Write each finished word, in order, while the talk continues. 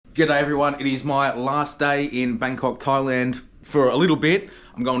G'day everyone, it is my last day in Bangkok, Thailand for a little bit.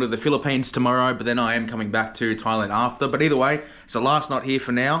 I'm going to the Philippines tomorrow, but then I am coming back to Thailand after. But either way, it's the last night here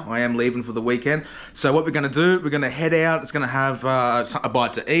for now. I am leaving for the weekend. So what we're going to do, we're going to head out. It's going to have a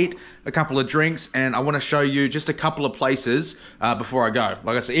bite to eat, a couple of drinks, and I want to show you just a couple of places before I go.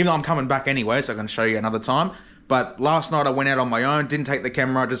 Like I said, even though I'm coming back anyway, so I'm going to show you another time. But last night I went out on my own, didn't take the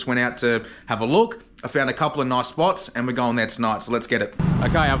camera, I just went out to have a look. I found a couple of nice spots and we're going there tonight, so let's get it.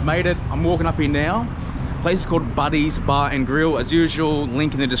 Okay, I've made it. I'm walking up here now. The place is called Buddy's Bar and Grill. As usual,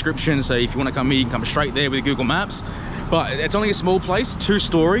 link in the description, so if you want to come here, you can come straight there with Google Maps. But it's only a small place,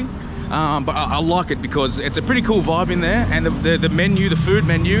 2-story. But I like it because it's a pretty cool vibe in there, and the menu, the food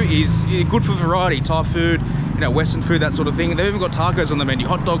menu is good for variety. Thai food, you know, Western food, that sort of thing. They've even got tacos on the menu,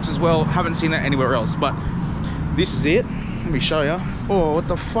 hot dogs as well. Haven't seen that anywhere else, but this is it. Let me show you. Oh, what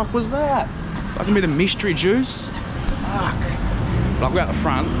the fuck was that? Like a bit of mystery juice. Fuck. But I'll go out the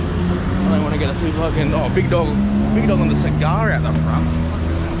front. I don't want to get a few fucking, oh, big dog on the cigar out the front.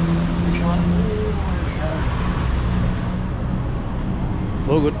 This one.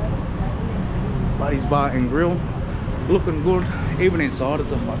 All good. Buddy's Bar and Grill. Looking good. Even inside,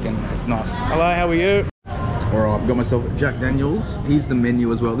 it's nice. Hello, how are you? Alright, I've got myself Jack Daniels. Here's the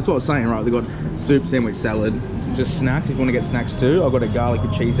menu as well. This is what I was saying, right? They've got soup, sandwich, salad, just snacks if you want to get snacks too. I've got a garlic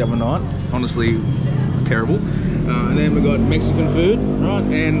and cheese the other night. Honestly, it's terrible. And then we've got Mexican food, right?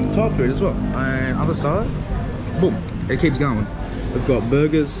 And Thai food as well. And other side, boom, it keeps going. We've got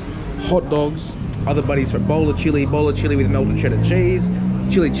burgers, hot dogs, other buddies for bowl of chili with melted cheddar cheese,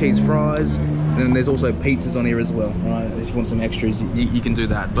 chili cheese fries. And then there's also pizzas on here as well, right? If you want some extras, you can do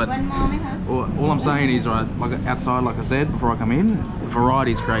that. But all I'm saying is, right, like outside, like I said, before I come in,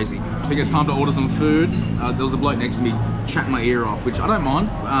 variety is crazy. I think it's time to order some food. There was a bloke next to me chatting my ear off, which I don't mind.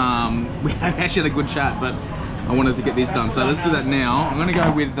 We actually had a good chat, but I wanted to get this done. So let's do that now. I'm gonna go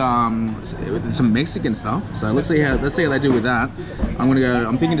with some Mexican stuff. So let's see how they do with that.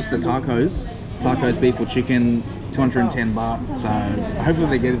 I'm thinking just the tacos, beef or chicken. 210 baht, so hopefully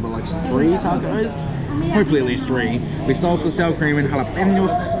they get it like 3 tacos, hopefully at least 3, with salsa, sour cream and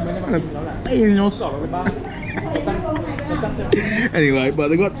jalapenos. Anyway, but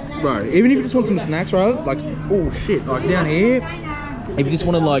they got, bro, even if you just want some snacks, right, like, oh shit, like down here, if you just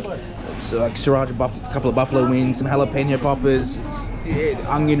wanted like sriracha buffalo, a couple of buffalo wings, some jalapeno poppers,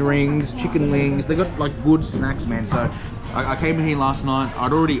 onion rings, chicken wings, they got like good snacks, man. So I came in here last night,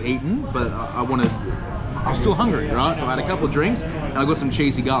 I'd already eaten, but I was still hungry, right? So I had a couple of drinks and I got some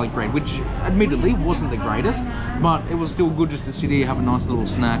cheesy garlic bread, which admittedly wasn't the greatest, but it was still good just to sit here, have a nice little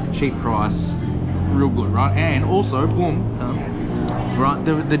snack, cheap price, real good, right? And also, boom, right,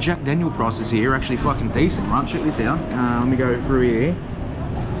 the Jack Daniel prices here are actually fucking decent, right? Check this out. Let me go through here.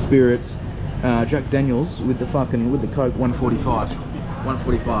 Spirits, Jack Daniels with the Coke, 145.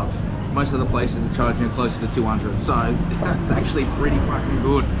 145. Most of the places are charging it closer to 200, so it's actually pretty fucking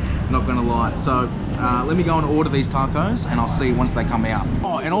good. Not gonna lie. So let me go and order these tacos and I'll see once they come out.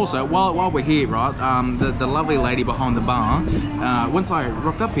 Oh, and also while we're here, right, the lovely lady behind the bar, once I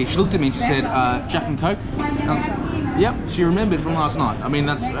rocked up here, she looked at me and she said, Jack and Coke. Yep, she remembered from last night. I mean,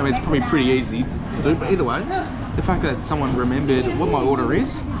 it's probably pretty easy to do, but either way, the fact that someone remembered what my order is,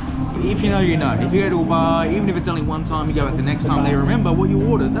 if you know, you know. If you go to a bar, even if it's only one time, you go back the next time, they remember what you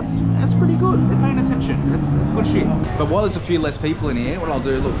ordered. That's pretty good. They're paying attention. That's good shit. But while there's a few less people in here, what I'll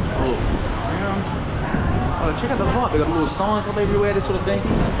do, look, check out the vibe. They've got little signs up everywhere, this sort of thing.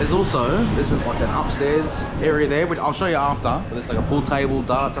 This is like an upstairs area there, which I'll show you after. But there's like a pool table,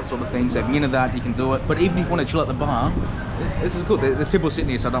 darts, that sort of thing. So if you're into that, you can do it. But even if you want to chill at the bar, this is good. There's people sitting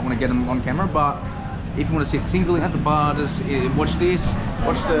here, so I don't want to get them on camera. But if you want to sit singly at the bar, just watch this,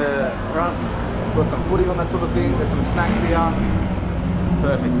 watch the right. Got some footy on, that sort of thing. There's some snacks here.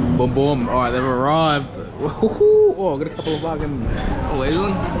 Perfect. Boom, boom. All right, they've arrived. Oh, got a couple of fucking. Oh,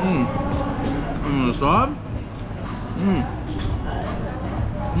 easily. On the side.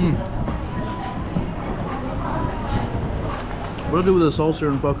 What do I do with the salsa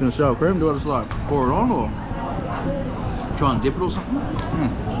and fucking sour cream? Do I just like pour it on or try and dip it or something?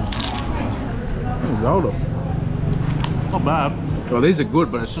 Not bad. Well, these are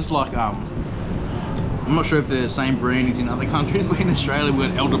good, but it's just like I'm not sure if they're the same brand as in other countries, but in Australia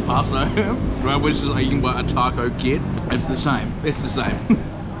we've got El Paso, right, which is like you can buy a taco kit. It's the same. It's the same.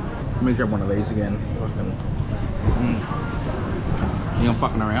 Let me grab one of these again. You know, I'm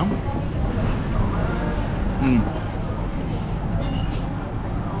fucking around.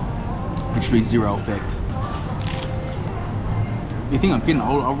 Literally zero effect. You think I'm kidding?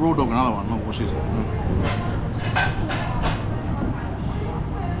 I'll raw dog another one. Look, watch this.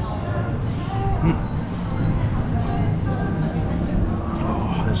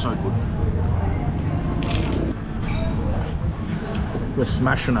 Oh, so good. We're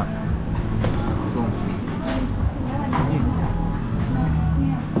smashing it.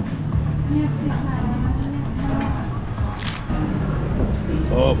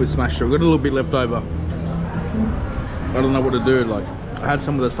 Oh, we smashed it. We've got a little bit left over. I don't know what to do. Like, I had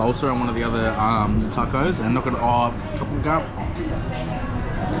some of the salsa on one of the other tacos, and not gonna. Oh,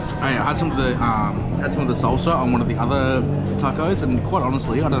 I had some of the salsa on one of the other tacos, and quite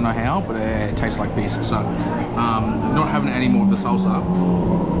honestly, I don't know how, but it tastes like this. So, not having any more of the salsa,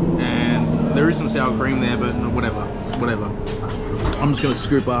 and there is some sour cream there, but whatever. I'm just gonna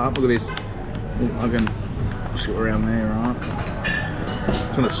scoop up. Look at this. I can scoop around there, right?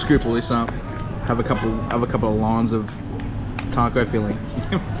 Just gonna scoop all this up. Have a couple of lines of taco filling.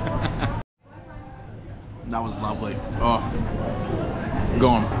 That was lovely. Oh,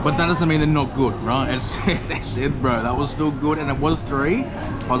 gone. But that doesn't mean they're not good, right? That's it, bro. That was still good, and it was 3.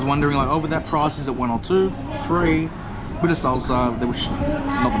 I was wondering, like, oh, but that price is at 1 or 2, 3. Bit of salsa, that was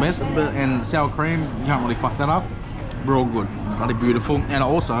not the best, but and sour cream, you can't really fuck that up. We're all good. Bloody beautiful. And I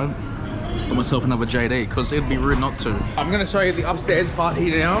also got myself another JD because it'd be rude not to. I'm gonna show you the upstairs part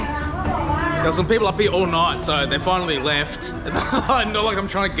here now. There's some people up here all night, so they finally left. Not like I'm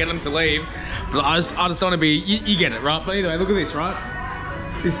trying to get them to leave, but I just want to be, you get it, right? But anyway, look at this, right?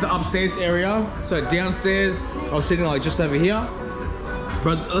 This is the upstairs area. So downstairs, I was sitting like just over here.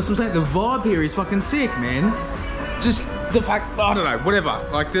 But that's what I'm saying, the vibe here is fucking sick, man. Just the fact, I don't know, whatever.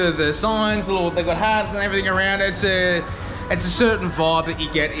 Like the signs, they got hats and everything around. It's a certain vibe that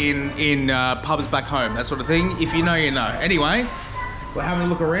you get in pubs back home, that sort of thing. If you know, you know. Anyway, we're having a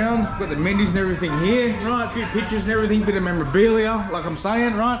look around. Got the menus and everything here, right? A few pictures and everything, bit of memorabilia, like I'm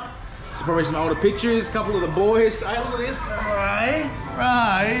saying, right? So probably some older pictures, a couple of the boys. Hey, look at this, right?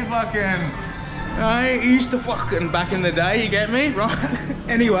 Fucking, right? Used to fucking back in the day, you get me, right?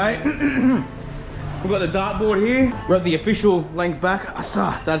 Anyway, we've got the dartboard here. We're at the official length back.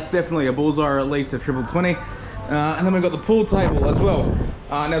 That's definitely a bullseye, or at least a triple 20. And then we've got the pool table as well.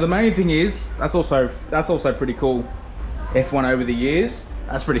 Now the main thing is, that's also pretty cool. F1 over the years,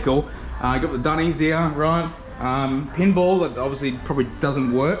 that's pretty cool. Got the dunnies here, right? Pinball that obviously probably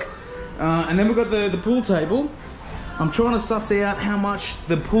doesn't work. And then we've got the pool table. I'm trying to suss out how much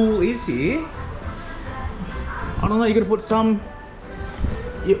the pool is here. I don't know, you gotta put some...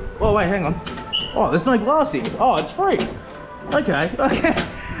 Oh wait, hang on. Oh, there's no glass here. Oh, it's free. Okay.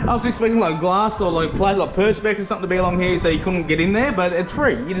 I was expecting like glass or like plastic, like perspex or something to be along here so you couldn't get in there, but it's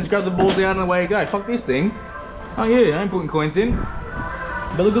free. You just grab the balls out and away you go. Fuck this thing. Oh yeah, I ain't putting coins in.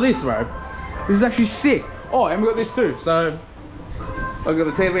 But look at this, bro. This is actually sick. Oh, and we got this too. So I've got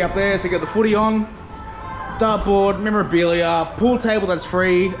the TV up there, so you got the footy on, dartboard, memorabilia, pool table that's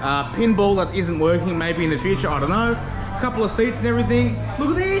free, pinball that isn't working, maybe in the future, I don't know. A couple of seats and everything.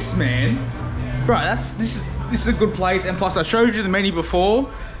 Look at this, man. Bro, this is a good place, and plus I showed you the menu before.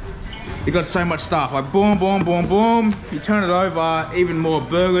 You got so much stuff, like boom, boom, boom, boom. You turn it over, even more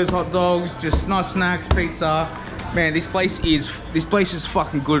burgers, hot dogs, just nice snacks, pizza. Man, this place is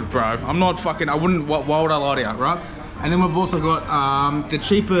fucking good, bro. I'm not fucking, why would I lie to you, right? And then we've also got the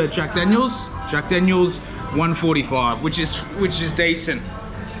cheaper Jack Daniels, $1.45, which is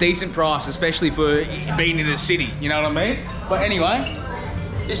decent price, especially for being in a city. You know what I mean? But anyway,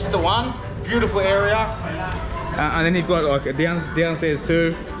 this is the one. Beautiful area. And then you've got like a downstairs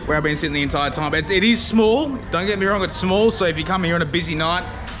too, where I've been sitting the entire time. It is small, don't get me wrong, it's small, so if you come here on a busy night,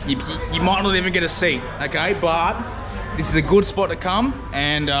 you might not even get a seat, okay? But this is a good spot to come,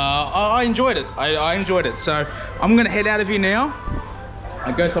 and I enjoyed it. I enjoyed it. So I'm gonna head out of here now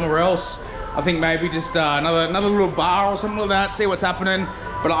and go somewhere else. I think maybe just another little bar or something like that, see what's happening.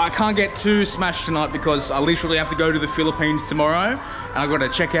 But I can't get too smashed tonight because I literally have to go to the Philippines tomorrow. And I've got to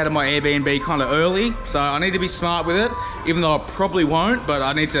check out of my Airbnb kind of early. So I need to be smart with it, even though I probably won't, but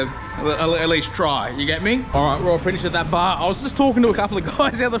I need to at least try, you get me? All right, we're all finished at that bar. I was just talking to a couple of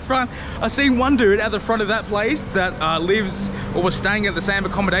guys out the front. I seen one dude at the front of that place that lives or was staying at the same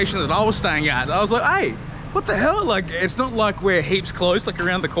accommodation that I was staying at. I was like, hey, what the hell? Like, it's not like we're heaps close, like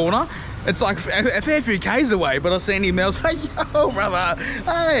around the corner. It's like a fair few Ks away, but I seen him, I was like, yo, brother,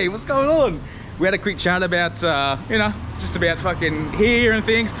 hey, what's going on? We had a quick chat about, you know, just about fucking here and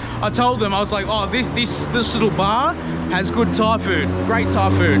things. I told them, I was like, oh, this little bar has good Thai food, great Thai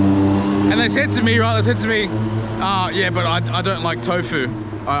food. And they said to me, right, yeah, but I don't like tofu.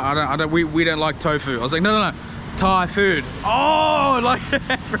 We don't like tofu. I was like, no, Thai food. Oh, like,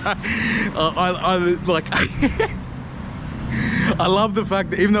 bro, I like, I love the fact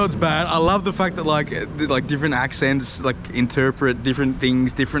that even though it's bad, I love the fact that like different accents like interpret different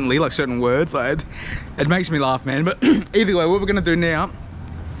things differently, like certain words. Like it makes me laugh, man. But either way, what we're gonna do now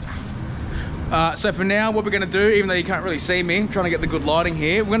So for now, what we're gonna do, even though you can't really see me, I'm trying to get the good lighting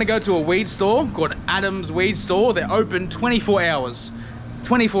here, we're gonna go to a weed store called Adam's Weed Store. They're open 24 hours.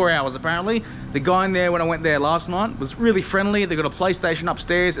 24 hours apparently. The guy in there when I went there last night was really friendly. They've got a PlayStation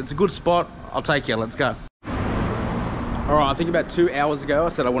upstairs. It's a good spot. I'll take you, let's go. All right, I think about 2 hours ago, I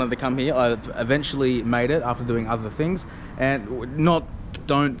said I wanted to come here. I've eventually made it after doing other things and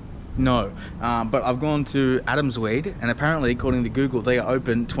but I've gone to Adam's Weed, and apparently, according to Google, they are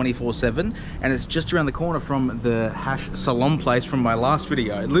open 24/7, and it's just around the corner from the hash salon place from my last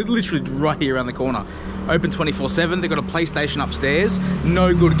video. Literally right here around the corner. Open 24/7. They've got a PlayStation upstairs.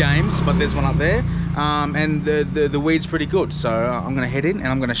 No good games, but there's one up there. And the weed's pretty good, so I'm gonna head in and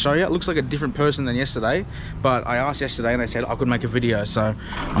I'm gonna show you. It looks like a different person than yesterday, but I asked yesterday and they said I could make a video, so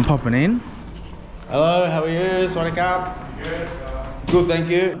I'm popping in. Hello, how are you? Sorry, Carl. Good. Good, thank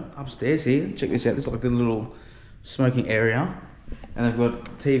you. Upstairs here, check this out. This is like the little smoking area, and they've got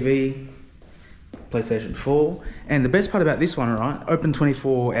TV, PlayStation 4, and the best part about this one, right? Open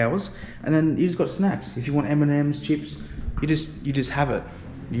 24 hours, and then you just got snacks. If you want M&Ms, chips, you just have it.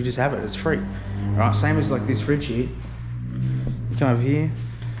 You just have it. It's free. All right, same as like this fridge here. You come over here,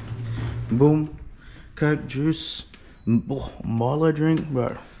 boom, Coke, juice, Milo drink,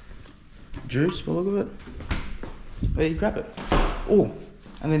 bro. Juice, by the look of it. There you grab it. Oh,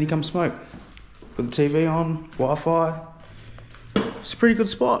 and then you come smoke. Put the TV on, Wi-Fi. It's a pretty good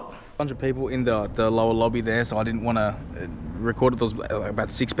spot. A bunch of people in the lower lobby there, so I didn't want to record it. There was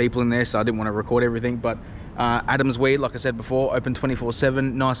about 6 people in there, so I didn't want to record everything. But Adam's Weed, like I said before, open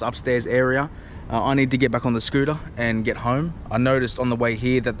 24/7, nice upstairs area. I need to get back on the scooter and get home. I noticed on the way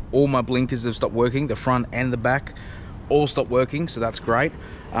here that all my blinkers have stopped working, the front and the back all stopped working, so that's great.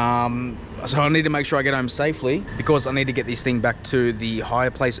 So I need to make sure I get home safely because I need to get this thing back to the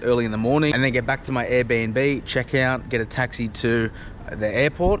hire place early in the morning and then get back to my Airbnb, check out, get a taxi to the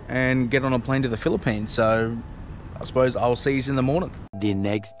airport and get on a plane to the Philippines. So I suppose I'll see you in the morning. The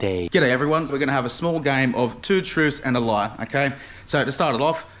next day. G'day everyone, so we're gonna have a small game of 2 truths and a lie, okay? So to start it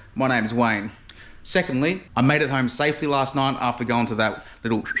off, my name is Wayne. Secondly, I made it home safely last night after going to that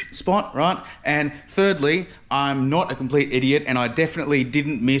little spot, right? And thirdly, I'm not a complete idiot and I definitely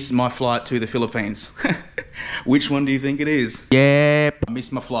didn't miss my flight to the Philippines. Which one do you think it is? Yep. I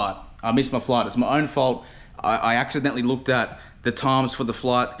missed my flight. It's my own fault. I accidentally looked at the times for the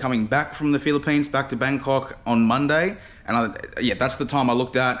flight coming back from the Philippines, back to Bangkok on Monday. And yeah, that's the time I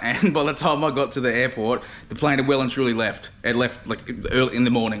looked at. And by the time I got to the airport, the plane had well and truly left. It left like early in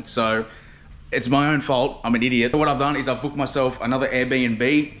the morning. So it's my own fault. I'm an idiot. What I've done is I've booked myself another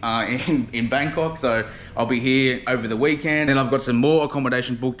Airbnb in Bangkok. So I'll be here over the weekend. And I've got some more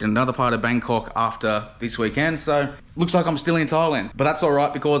accommodation booked in another part of Bangkok after this weekend. So looks like I'm still in Thailand. But that's all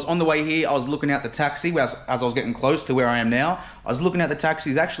right because on the way here, I was looking out the taxi as I was getting close to where I am now. I was looking at the taxi.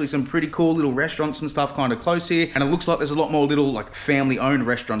 There's actually some pretty cool little restaurants and stuff kind of close here. And it looks like there's a lot more little like family owned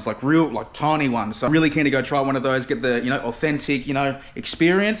restaurants, like real, like tiny ones. So I'm really keen to go try one of those, get the, authentic,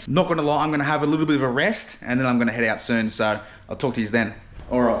 experience. Not gonna lie, I'm gonna have a little bit of a rest and then I'm gonna head out soon. So I'll talk to you then.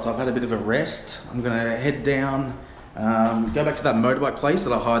 All right, so I've had a bit of a rest. I'm gonna head down, go back to that motorbike place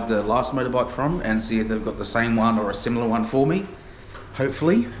that I hired the last motorbike from and see if they've got the same one or a similar one for me,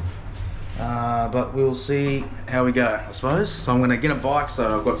 hopefully. But we'll see how we go, I suppose. So I'm gonna get a bike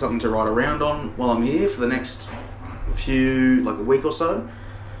so I've got something to ride around on while I'm here for the next like a week or so.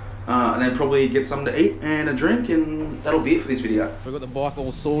 And then probably get something to eat and a drink and that'll be it for this video. I've got the bike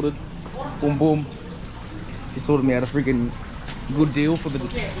all sorted, boom boom. He sorted me out a freaking good deal for the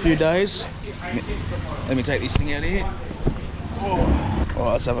few days. Let me take this thing out of here. Oh,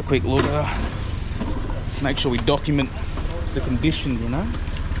 let's have a quick look. Let's make sure we document the conditions,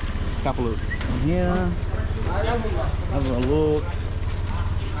 Couple of here. Have a look.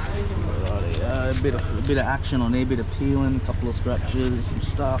 A bit of action on there, a bit of peeling, a couple of scratches, some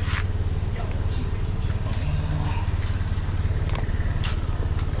stuff.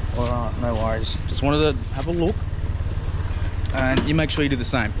 Alright, no worries. Just wanted to have a look. And you make sure you do the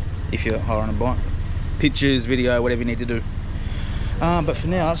same if you're hiring a bike. Pictures, video, whatever you need to do. But for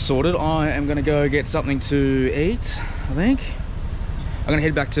now, that's sorted. I am going to go get something to eat, I think. I'm going to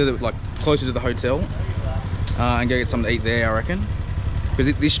head back to closer to the hotel and go get something to eat there, I reckon.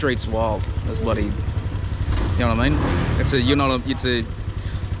 Because this street's wild. It's bloody, you know what I mean? It's a, you know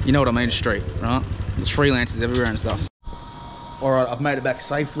what I mean, street, right? There's freelancers everywhere and stuff. Alright, I've made it back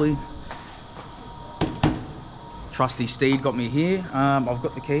safely. Trusty Steed got me here. I've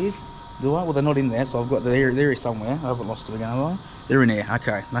got the keys. Do I? Well, they're not in there, so I've got there is somewhere. I haven't lost it again, have I? They're in here.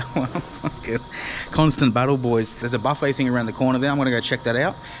 Okay. Constant battle, boys. There's a buffet thing around the corner there. I'm gonna go check that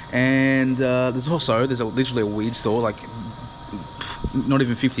out. And there's literally a weed store, like not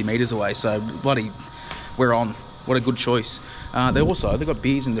even 50 meters away. So bloody, we're on. What a good choice. They've got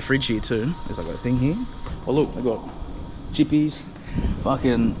beers in the fridge here too. There's like a thing here. Oh look, they've got chippies,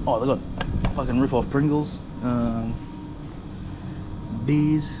 fucking, oh they've got fucking rip-off Pringles,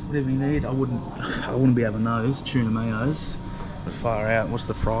 beers, whatever you need. I wouldn't be having those, tuna mayos, but far out. What's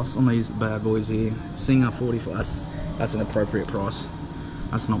the price on these bad boys here? Singer 45, that's an appropriate price.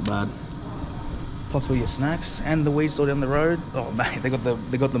 That's not bad. Plus all your snacks and the weed store down the road. Oh mate, they got the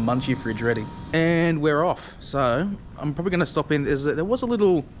munchie fridge ready. And we're off. So I'm probably gonna stop in. There was a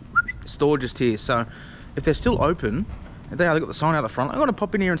little store just here. So if they're still open, they got the sign out the front. I'm gonna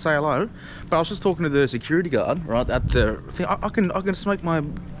pop in here and say hello. But I was just talking to the security guard, right? At the thing, I can smoke my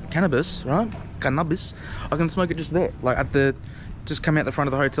cannabis, right? Cannabis. I can smoke it just there, like at the. Just come out the front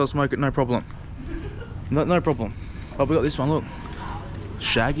of the hotel, smoke it, no problem. No problem. Oh, we got this one. Look,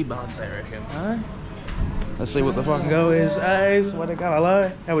 shaggy buds, I reckon. Huh? Let's see what the fucking go is. Hey, where to go?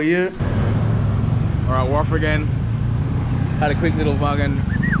 Hello, how are you? Alright, we're off again. Had a quick little fucking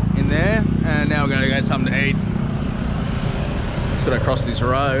in there, and now we're gonna go get something to eat. Just gotta cross this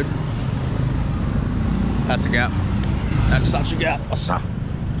road. That's a gap. That's such a gap. What's up?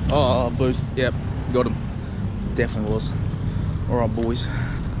 Oh, boost. Yep, got him. Definitely was. Alright, boys.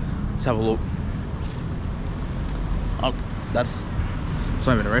 Let's have a look. Oh, it's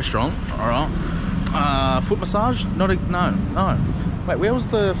not even a restaurant. Alright. Foot massage? No. Wait, where was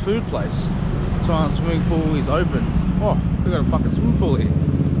the food place? So swimming pool is open. Oh, we got a fucking swimming pool here.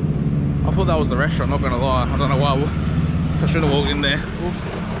 I thought that was the restaurant, not gonna lie. I don't know why. I should have walked in there. Oops.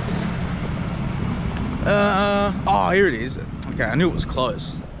 Oh, here it is. Okay, I knew it was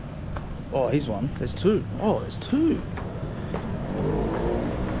close. Oh, here's one. There's two. Oh, there's two.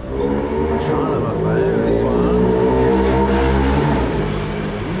 China buffet. This one.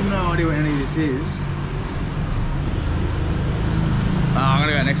 No idea what any of this is. I'm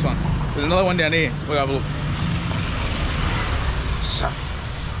gonna go next one. There's another one down here. We'll have a look.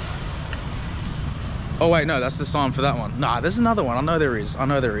 Oh wait, no, that's the sign for that one. Nah, there's another one. I know there is.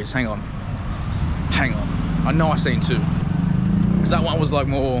 Hang on. I know I seen two. Because that one was like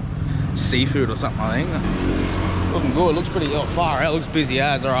more seafood or something, I think. Looking good. Looks pretty far out. Looks busy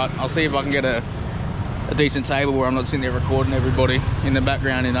as. All right, I'll see if I can get a decent table where I'm not sitting there recording everybody in the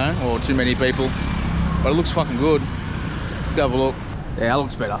background, you know, or too many people. But it looks fucking good. Let's go have a look. Yeah, that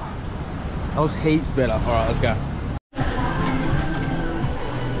looks better. That looks heaps better. All right, let's go.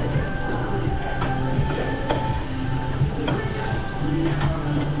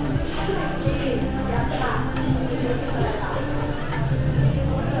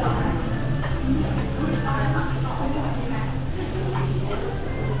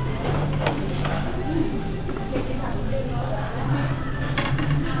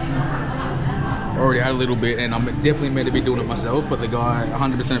 Already had a little bit, and I'm definitely meant to be doing it myself, but the guy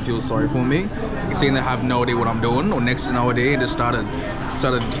 100% feels sorry for me. He seemed to have no idea what I'm doing, or next to no idea, and just started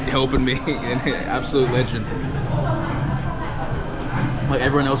helping me. Absolute legend. Like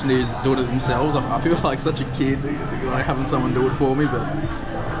everyone else needs to do it themselves. I feel like such a kid, like having someone do it for me, but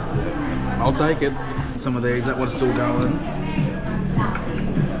I'll take it. Some of these, that one's still going.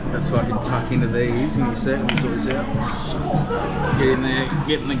 Let's fucking tuck into these. Give me a sec, let me sort this out. Get in there,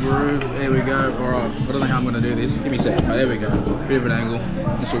 get in the groove. There we go. Alright, I don't know how I'm going to do this. Give me a sec. Oh, there we go. Bit of an angle.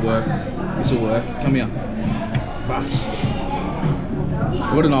 This will work. Come here. Bus.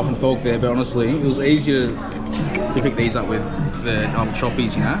 I've got a knife and fork there, but honestly, it was easier to pick these up with the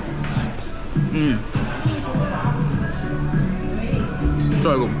choppies, you know?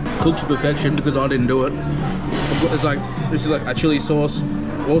 So good. Cooked to perfection because I didn't do it. This is like a chili sauce.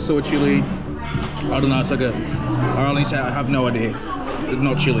 Also a chili, I don't know, it's like I have no idea. It's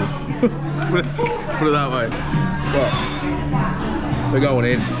not chili. Put it that way. Right. We're going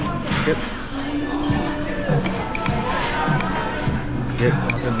in.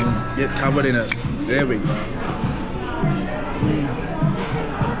 Get covered in it. There we go.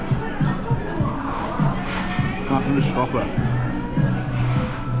 I can just stop it.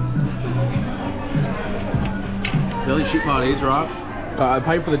 The only shit part is, right? I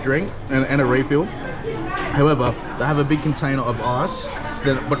paid for the drink and a refill. However, they have a big container of ice,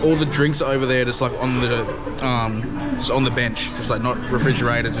 but all the drinks are over there, just like on the bench, just like not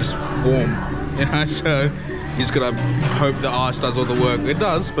refrigerated, just warm. You know, so you just gotta hope the ice does all the work. It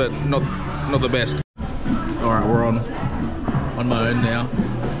does, but not the best. All right, we're on my own now.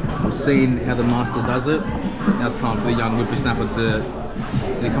 I've seen how the master does it. Now it's time for the young whippersnapper to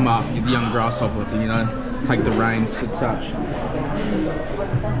come up, the young grasshopper to, you know, take the reins to touch.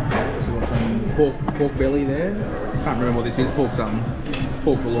 So got some pork belly there. Can't remember what this is. Pork something. It's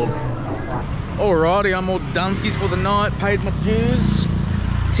pork galore. Alrighty, I'm all dunskies for the night, paid my dues.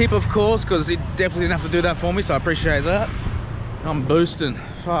 Tip, of course, because it definitely didn't have to do that for me, so I appreciate that. I'm boosting,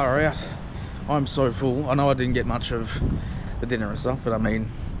 far out. I'm so full. I know I didn't get much of the dinner and stuff, but I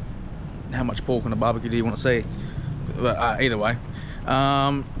mean, how much pork on a barbecue do you want to see? But either way,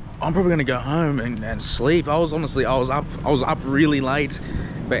 I'm probably gonna go home and sleep. I was up really late,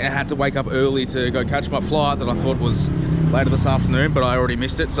 but I had to wake up early to go catch my flight that I thought was later this afternoon, but I already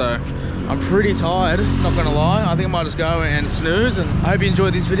missed it, so I'm pretty tired, not gonna lie. I think I might just go and snooze, and I hope you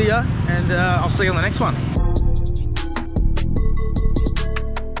enjoyed this video, and I'll see you on the next one.